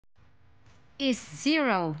Is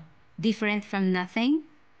 0 different from nothing?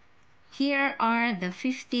 Here are the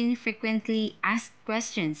 15 frequently asked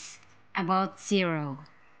questions about 0.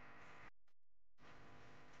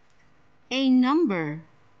 A number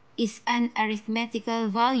is an arithmetical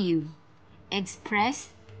value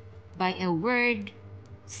expressed by a word,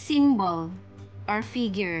 symbol, or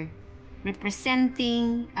figure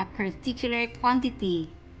representing a particular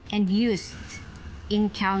quantity and used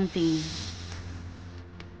in counting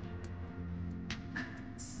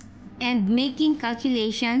and making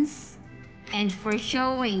calculations, and for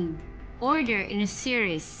showing order in a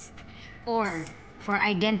series or for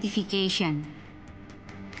identification.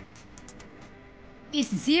 Is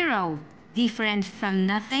 0 different from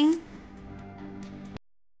nothing?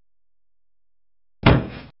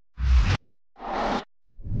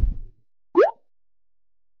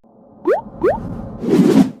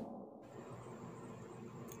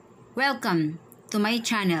 Welcome to my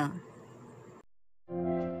channel.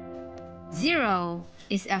 0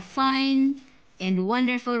 is a fine and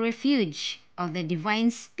wonderful refuge of the divine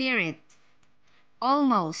spirit,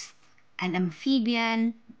 almost an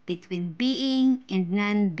amphibian between being and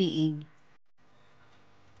non-being.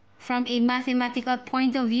 From a mathematical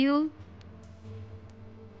point of view,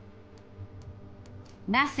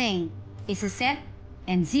 nothing is a set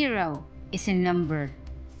and 0 is a number.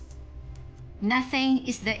 Nothing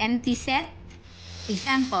is the empty set,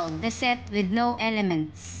 example, the set with no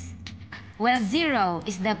elements. While 0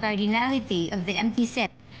 is the cardinality of the empty set.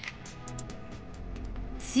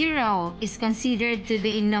 0 is considered to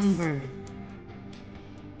be a number,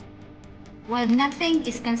 while nothing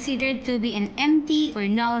is considered to be an empty or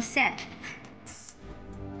null set.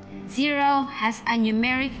 0 has a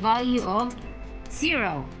numeric value of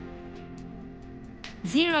 0.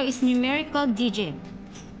 0 is numerical digit.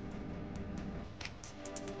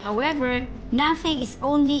 However, nothing is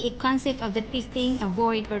only a concept of depicting a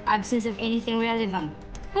void or absence of anything relevant.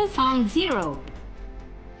 Who found 0?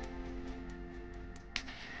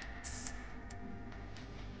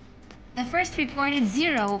 The first recorded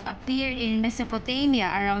 0 appeared in Mesopotamia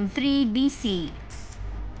around 3 BC.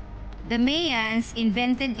 The Mayans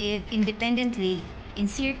invented it independently in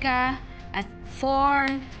circa at 4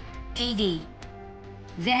 AD.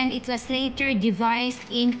 Then it was later devised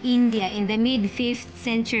in India in the mid-5th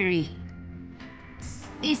century.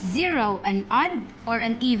 Is 0 an odd or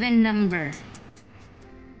an even number?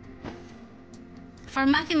 For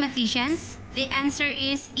mathematicians, the answer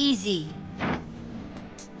is easy.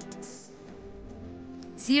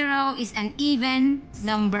 0 is an even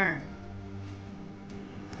number,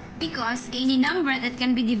 because any number that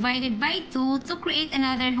can be divided by 2 to create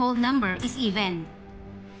another whole number is even.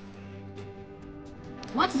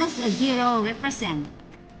 What does a 0 represent?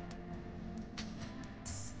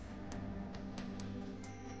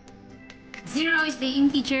 Zero is the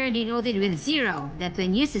integer denoted with 0 that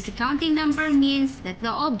when used as a counting number means that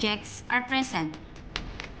no objects are present.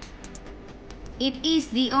 It is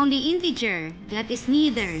the only integer that is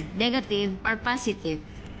neither negative or positive.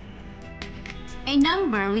 A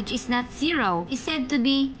number which is not 0 is said to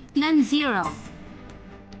be non-zero.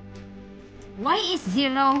 Why is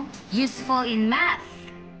 0 useful in math?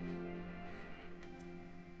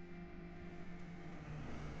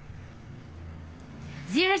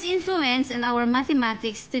 Zero's influence on our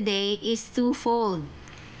mathematics today is twofold.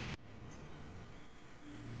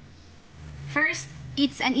 First,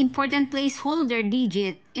 it's an important placeholder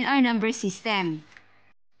digit in our number system.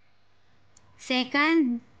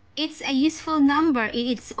 Second, it's a useful number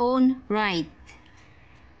in its own right.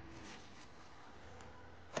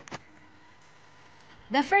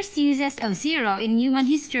 The first uses of 0 in human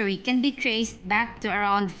history can be traced back to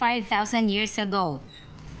around 5,000 years ago.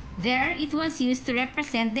 There, it was used to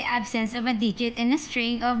represent the absence of a digit in a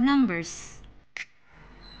string of numbers.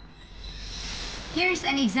 Here's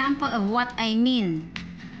an example of what I mean.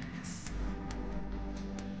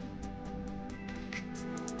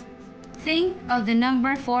 Think of the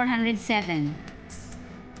number 407.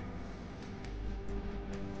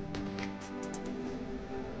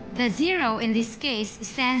 The 0 in this case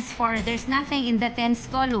stands for there's nothing in the tens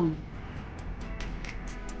column.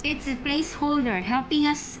 It's a placeholder helping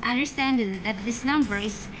us understand that this number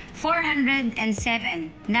is 407,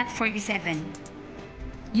 not 47.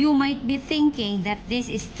 You might be thinking that this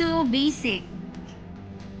is too basic.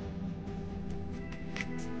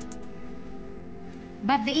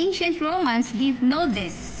 But the ancient Romans didn't know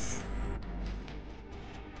this.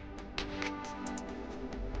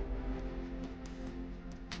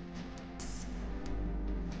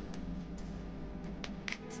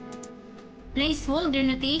 Placeholder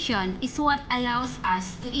notation is what allows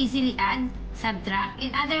us to easily add, subtract,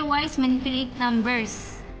 and otherwise manipulate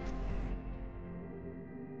numbers.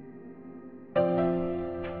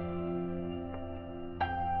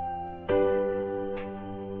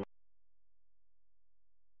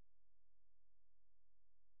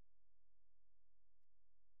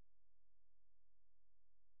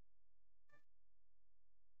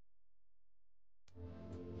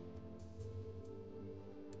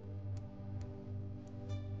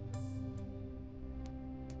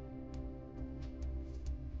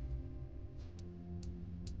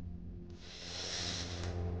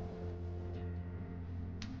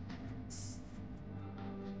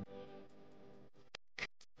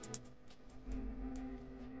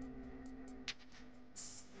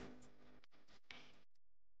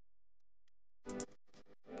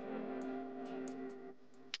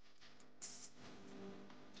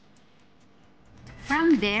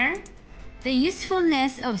 From there, the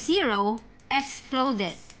usefulness of zero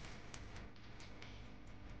exploded.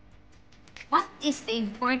 What is the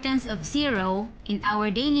importance of zero in our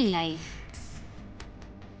daily life?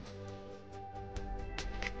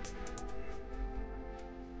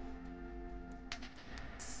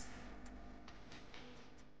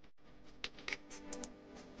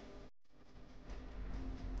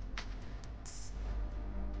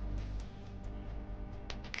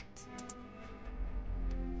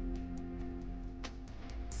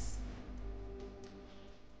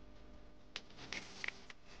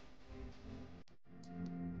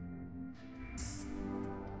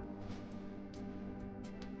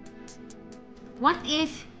 What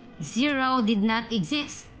if zero did not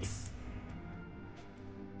exist?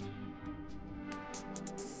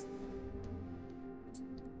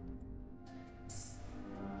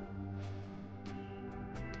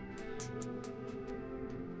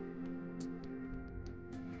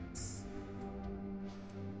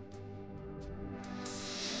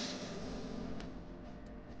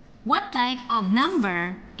 What type of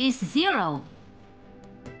number is zero?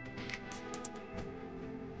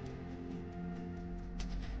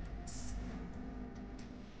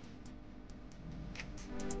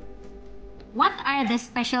 What are the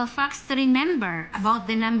special facts to remember about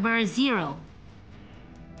the number zero?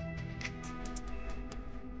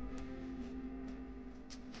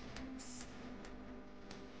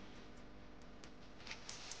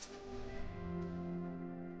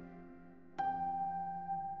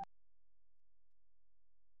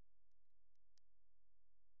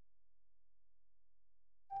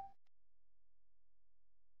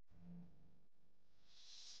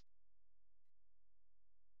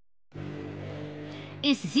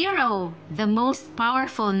 Is zero the most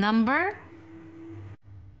powerful number?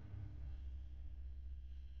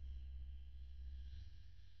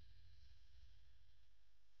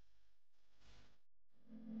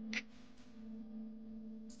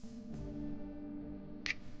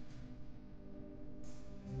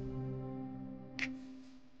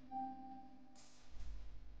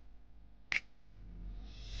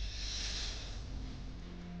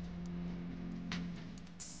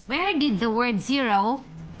 Where did the word zero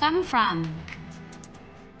come from?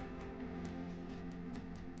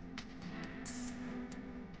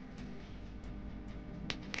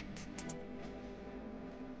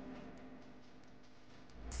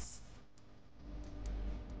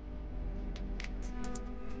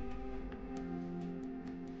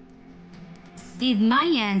 Did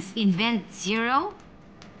Mayans invent zero?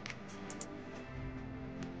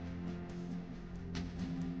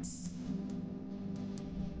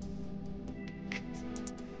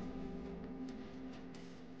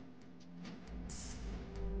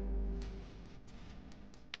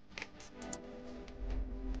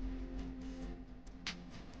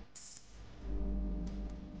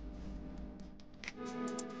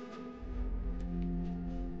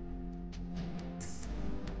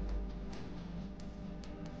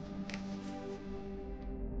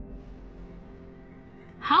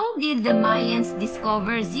 How did the Mayans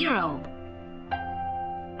discover zero?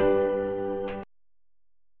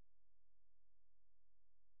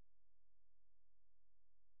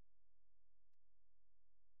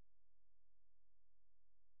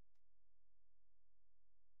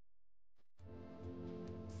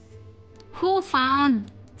 Who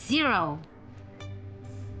found zero?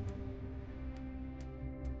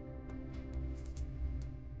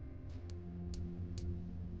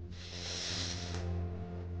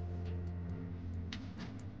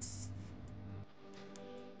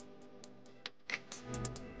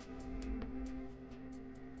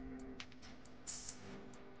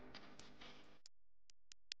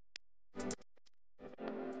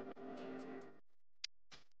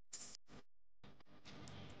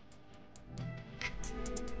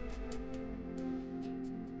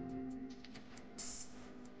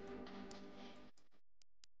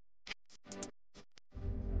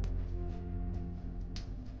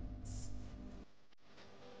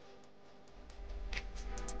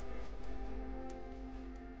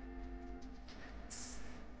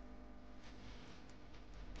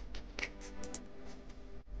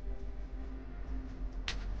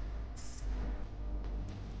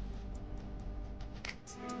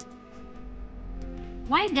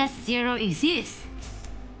 does zero exist?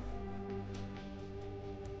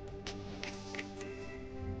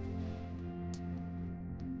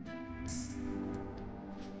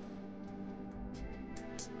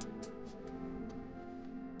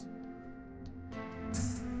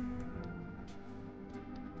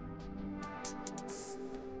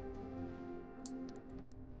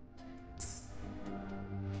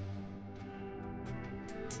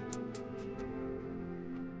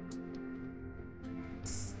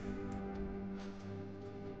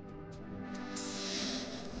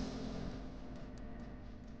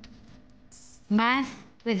 Math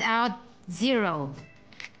without zero.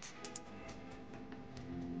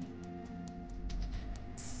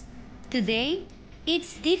 Today,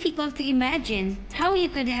 it's difficult to imagine how you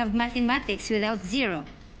could have mathematics without zero.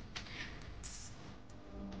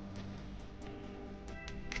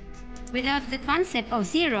 Without the concept of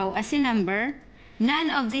zero as a number, none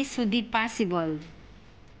of this would be possible.